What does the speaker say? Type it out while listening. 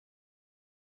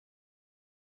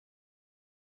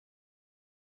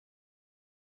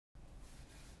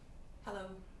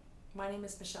My name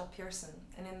is Michelle Pearson,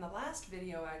 and in the last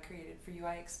video I created for you,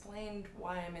 I explained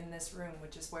why I'm in this room,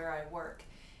 which is where I work.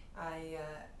 I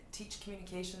teach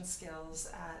communication skills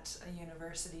at a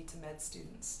university to med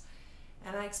students.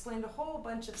 And I explained a whole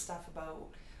bunch of stuff about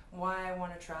why I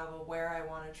want to travel, where I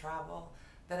want to travel,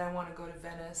 that I want to go to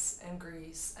Venice and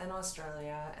Greece and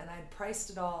Australia, and I'd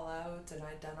priced it all out, and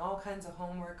I'd done all kinds of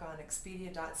homework on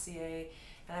Expedia.ca,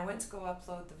 and I went to go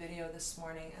upload the video this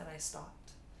morning and I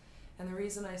stopped. And the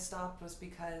reason I stopped was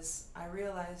because I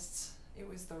realized it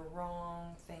was the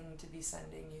wrong thing to be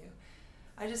sending you.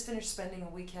 I just finished spending a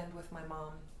weekend with my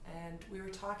mom, and we were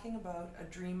talking about a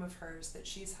dream of hers that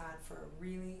she's had for a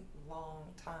really long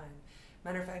time.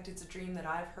 Matter of fact, it's a dream that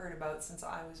I've heard about since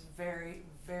I was very,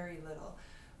 very little,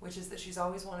 which is that she's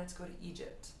always wanted to go to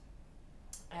Egypt.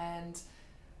 And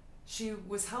she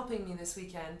was helping me this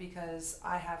weekend because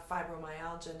I have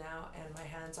fibromyalgia now and my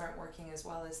hands aren't working as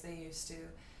well as they used to.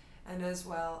 And as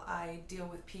well, I deal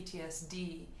with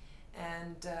PTSD,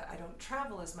 and I don't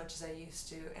travel as much as I used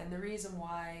to. And the reason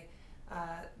why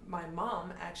my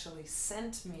mom actually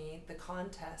sent me the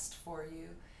contest for you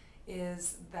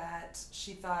is that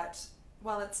she thought,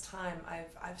 well, it's time.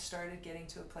 I've started getting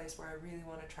to a place where I really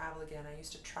want to travel again. I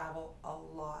used to travel a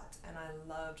lot, and I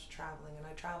loved traveling, and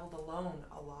I traveled alone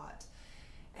a lot.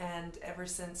 And ever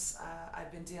since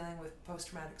I've been dealing with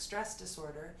post-traumatic stress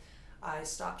disorder, I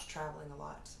stopped traveling a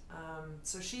lot.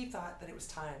 So she thought that it was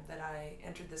time that I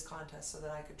entered this contest so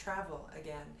that I could travel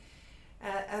again,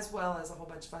 as well as a whole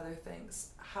bunch of other things.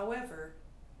 However,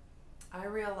 I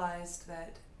realized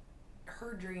that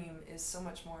her dream is so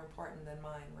much more important than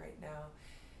mine right now.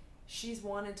 She's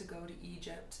wanted to go to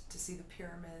Egypt to see the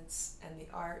pyramids and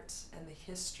the art and the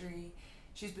history.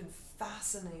 She's been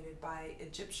fascinated by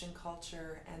Egyptian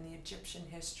culture and the Egyptian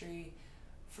history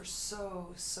for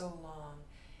so long.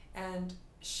 And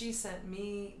she sent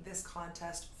me this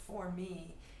contest for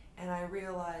me, and I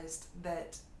realized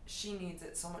that she needs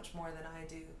it so much more than I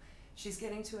do. She's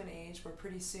getting to an age where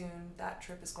pretty soon that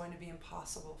trip is going to be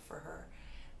impossible for her,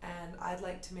 and I'd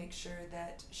like to make sure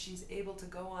that she's able to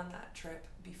go on that trip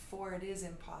before it is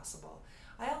impossible.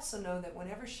 I also know that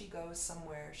whenever she goes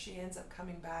somewhere, she ends up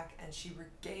coming back and she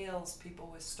regales people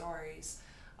with stories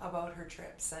about her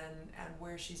trips and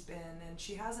where she's been, and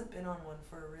she hasn't been on one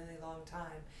for a really long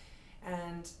time.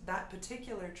 And that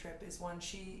particular trip is one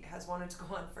she has wanted to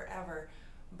go on forever,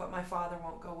 but my father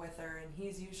won't go with her, and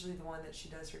he's usually the one that she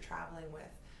does her traveling with.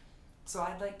 So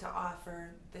I'd like to offer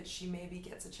that she maybe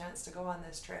gets a chance to go on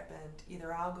this trip, and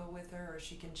either I'll go with her or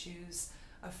she can choose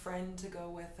a friend to go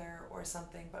with her or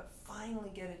something, but finally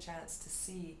get a chance to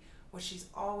see what she's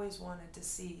always wanted to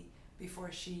see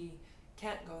before she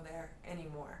can't go there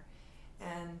anymore.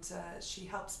 And she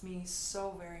helps me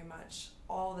so very much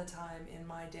all the time in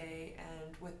my day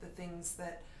and with the things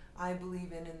that I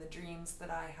believe in the dreams that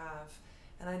I have.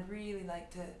 And I'd really like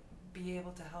to be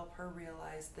able to help her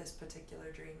realize this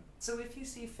particular dream. So if you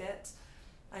see fit,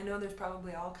 I know there's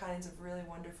probably all kinds of really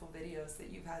wonderful videos that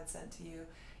you've had sent to you.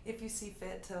 If you see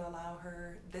fit to allow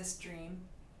her this dream,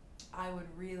 I would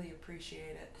really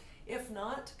appreciate it. If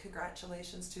not,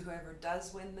 congratulations to whoever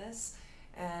does win this.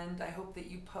 And I hope that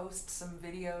you post some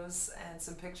videos and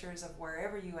some pictures of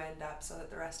wherever you end up so that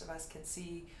the rest of us can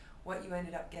see what you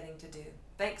ended up getting to do.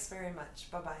 Thanks very much.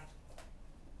 Bye-bye.